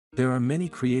There are many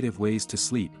creative ways to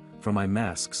sleep, from eye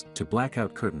masks to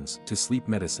blackout curtains to sleep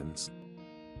medicines.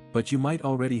 But you might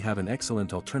already have an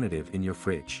excellent alternative in your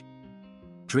fridge.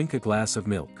 Drink a glass of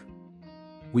milk.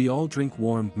 We all drink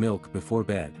warm milk before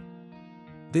bed.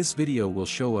 This video will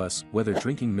show us whether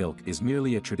drinking milk is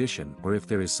merely a tradition or if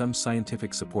there is some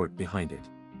scientific support behind it.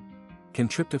 Can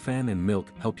tryptophan in milk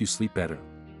help you sleep better?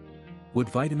 Would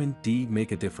vitamin D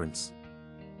make a difference?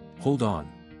 Hold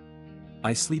on.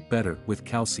 I sleep better with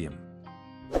calcium.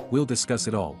 We'll discuss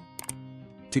it all.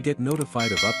 To get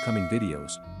notified of upcoming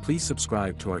videos, please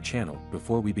subscribe to our channel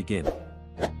before we begin.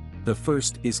 The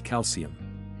first is calcium.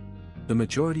 The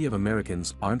majority of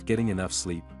Americans aren't getting enough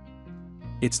sleep.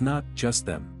 It's not just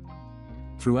them.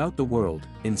 Throughout the world,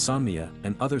 insomnia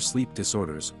and other sleep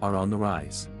disorders are on the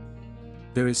rise.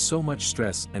 There is so much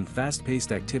stress and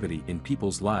fast-paced activity in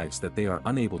people's lives that they are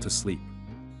unable to sleep.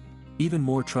 Even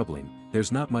more troubling,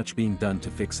 there's not much being done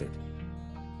to fix it.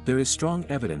 There is strong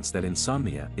evidence that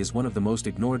insomnia is one of the most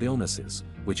ignored illnesses,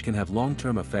 which can have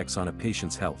long-term effects on a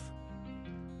patient's health.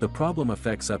 The problem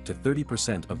affects up to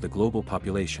 30% of the global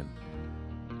population.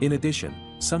 In addition,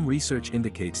 some research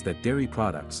indicates that dairy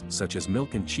products such as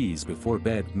milk and cheese before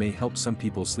bed may help some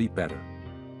people sleep better.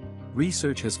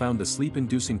 Research has found the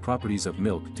sleep-inducing properties of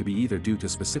milk to be either due to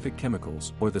specific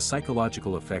chemicals or the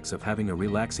psychological effects of having a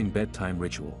relaxing bedtime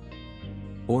ritual.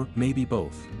 Or maybe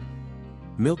both.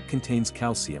 Milk contains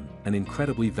calcium, an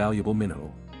incredibly valuable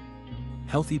mineral.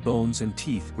 Healthy bones and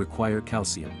teeth require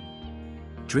calcium.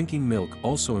 Drinking milk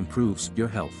also improves your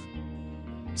health.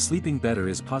 Sleeping better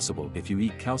is possible if you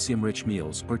eat calcium-rich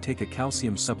meals or take a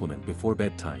calcium supplement before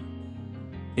bedtime.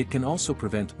 It can also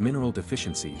prevent mineral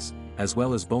deficiencies, as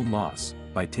well as bone loss,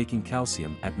 by taking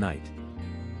calcium at night.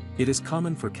 It is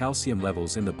common for calcium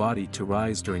levels in the body to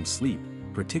rise during sleep,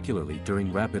 particularly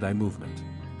during rapid eye movement.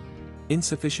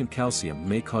 Insufficient calcium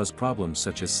may cause problems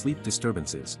such as sleep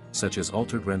disturbances, such as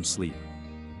altered REM sleep.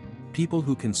 People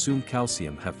who consume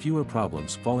calcium have fewer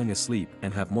problems falling asleep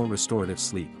and have more restorative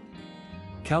sleep.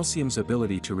 Calcium's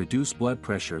ability to reduce blood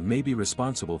pressure may be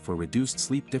responsible for reduced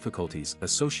sleep difficulties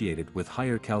associated with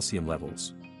higher calcium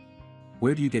levels.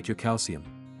 Where do you get your calcium?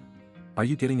 Are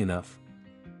you getting enough?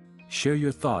 Share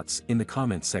your thoughts in the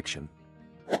comments section.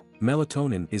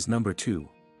 Melatonin is number 2.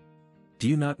 Do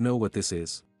you not know what this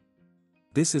is?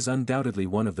 This is undoubtedly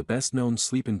one of the best-known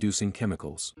sleep-inducing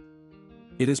chemicals.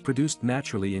 It is produced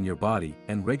naturally in your body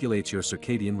and regulates your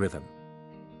circadian rhythm.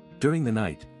 During the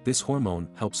night, this hormone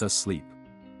helps us sleep.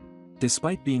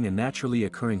 Despite being a naturally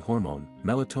occurring hormone,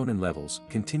 melatonin levels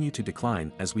continue to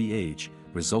decline as we age,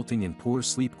 resulting in poor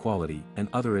sleep quality and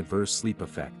other adverse sleep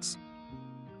effects.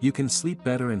 You can sleep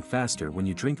better and faster when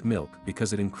you drink milk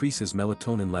because it increases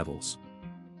melatonin levels.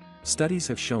 Studies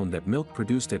have shown that milk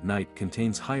produced at night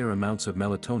contains higher amounts of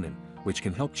melatonin, which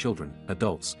can help children,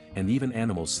 adults, and even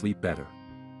animals sleep better.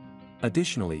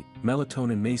 Additionally,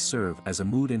 melatonin may serve as a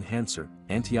mood enhancer,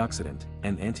 antioxidant,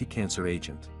 and anti-cancer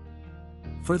agent.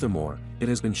 Furthermore, it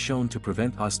has been shown to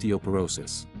prevent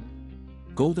osteoporosis.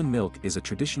 Golden milk is a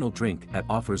traditional drink that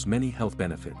offers many health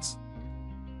benefits.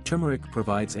 Turmeric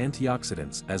provides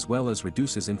antioxidants as well as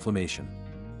reduces inflammation.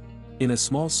 In a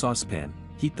small saucepan,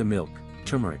 heat the milk,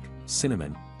 turmeric,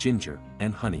 cinnamon, ginger,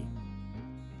 and honey.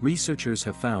 Researchers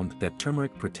have found that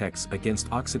turmeric protects against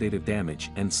oxidative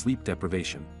damage and sleep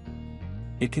deprivation.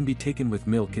 It can be taken with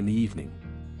milk in the evening.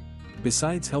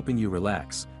 Besides helping you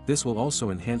relax, this will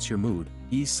also enhance your mood,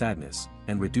 ease sadness,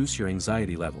 and reduce your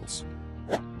anxiety levels.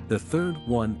 The third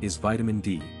one is vitamin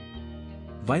D.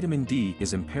 Vitamin D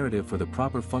is imperative for the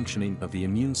proper functioning of the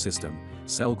immune system,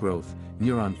 cell growth,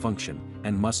 neuron function,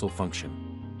 and muscle function,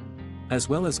 as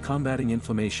well as combating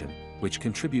inflammation, which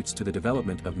contributes to the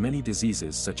development of many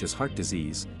diseases such as heart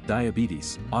disease,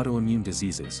 diabetes, autoimmune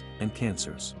diseases, and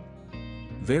cancers.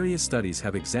 Various studies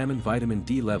have examined vitamin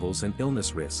D levels and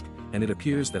illness risk, and it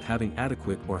appears that having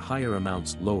adequate or higher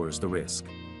amounts lowers the risk.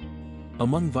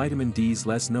 Among vitamin D's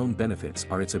less-known benefits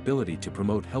are its ability to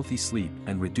promote healthy sleep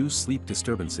and reduce sleep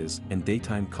disturbances and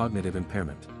daytime cognitive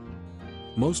impairment.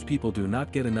 Most people do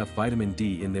not get enough vitamin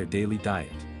D in their daily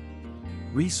diet.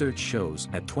 Research shows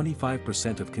that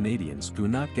 25% of Canadians do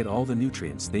not get all the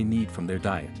nutrients they need from their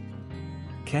diet.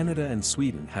 Canada and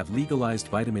Sweden have legalized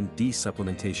vitamin D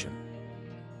supplementation.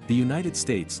 The United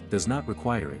States does not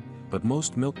require it, but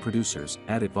most milk producers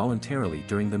add it voluntarily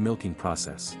during the milking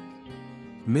process.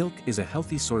 Milk is a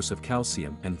healthy source of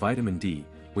calcium and vitamin D,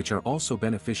 which are also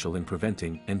beneficial in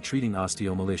preventing and treating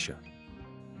osteomalacia.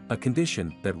 A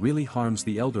condition that really harms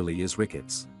the elderly is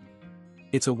rickets.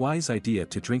 It's a wise idea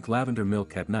to drink lavender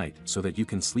milk at night so that you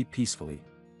can sleep peacefully.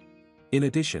 In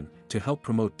addition, to help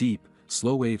promote deep,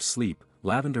 slow-wave sleep,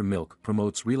 lavender milk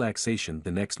promotes relaxation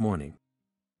the next morning.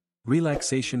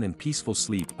 Relaxation and peaceful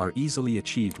sleep are easily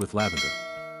achieved with lavender.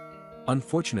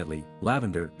 Unfortunately,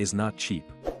 lavender is not cheap.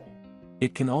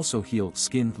 It can also heal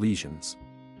skin lesions.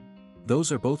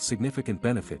 Those are both significant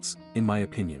benefits, in my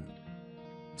opinion.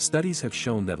 Studies have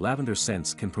shown that lavender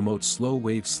scents can promote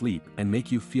slow-wave sleep and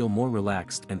make you feel more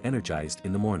relaxed and energized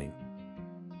in the morning.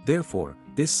 Therefore,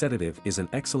 this sedative is an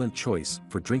excellent choice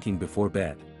for drinking before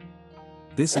bed.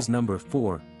 This is number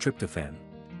 4, tryptophan.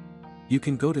 You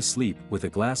can go to sleep with a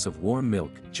glass of warm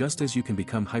milk just as you can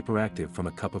become hyperactive from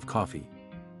a cup of coffee.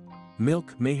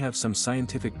 Milk may have some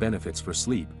scientific benefits for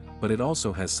sleep, but it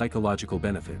also has psychological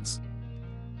benefits.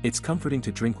 It's comforting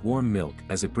to drink warm milk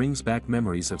as it brings back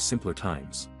memories of simpler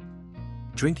times.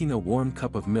 Drinking a warm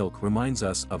cup of milk reminds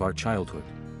us of our childhood.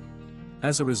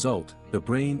 As a result, the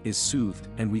brain is soothed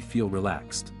and we feel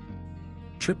relaxed.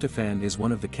 Tryptophan is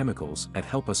one of the chemicals that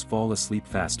help us fall asleep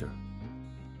faster.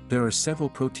 There are several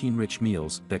protein-rich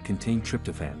meals that contain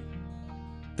tryptophan.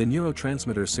 The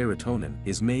neurotransmitter serotonin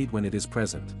is made when it is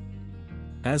present.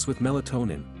 As with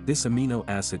melatonin, this amino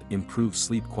acid improves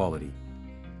sleep quality.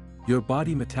 Your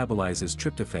body metabolizes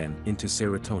tryptophan into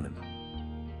serotonin.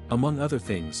 Among other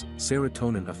things,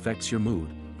 serotonin affects your mood,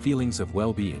 feelings of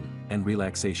well-being, and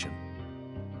relaxation.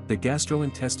 The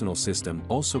gastrointestinal system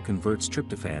also converts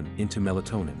tryptophan into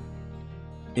melatonin.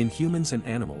 In humans and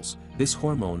animals, this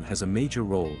hormone has a major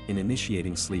role in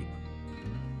initiating sleep.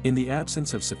 In the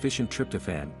absence of sufficient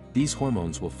tryptophan, these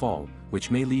hormones will fall,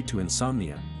 which may lead to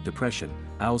insomnia, depression,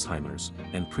 Alzheimer's,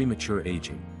 and premature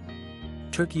aging.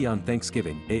 Turkey on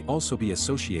Thanksgiving may also be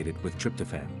associated with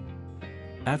tryptophan.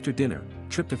 After dinner,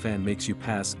 tryptophan makes you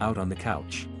pass out on the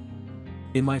couch.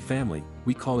 In my family,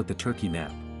 we call it the turkey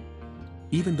nap.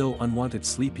 Even though unwanted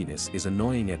sleepiness is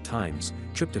annoying at times,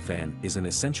 tryptophan is an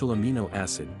essential amino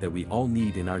acid that we all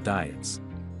need in our diets.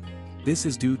 This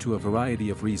is due to a variety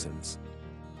of reasons.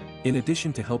 In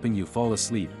addition to helping you fall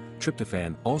asleep,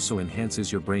 tryptophan also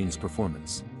enhances your brain's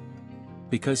performance.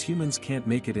 Because humans can't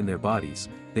make it in their bodies,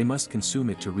 they must consume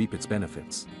it to reap its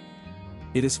benefits.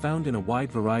 It is found in a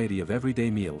wide variety of everyday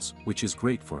meals, which is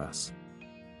great for us.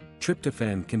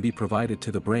 Tryptophan can be provided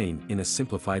to the brain in a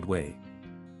simplified way.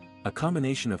 A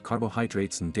combination of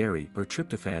carbohydrates and dairy or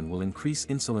tryptophan will increase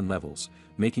insulin levels,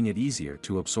 making it easier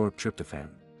to absorb tryptophan.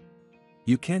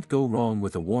 You can't go wrong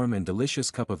with a warm and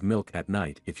delicious cup of milk at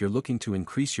night if you're looking to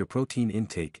increase your protein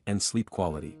intake and sleep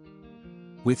quality.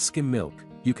 With skim milk,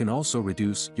 you can also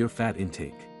reduce your fat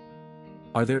intake.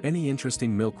 Are there any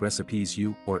interesting milk recipes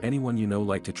you or anyone you know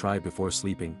like to try before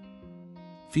sleeping?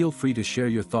 Feel free to share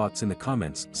your thoughts in the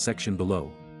comments section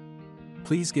below.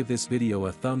 Please give this video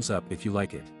a thumbs up if you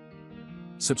like it.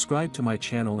 Subscribe to my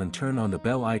channel and turn on the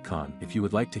bell icon if you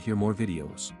would like to hear more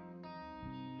videos.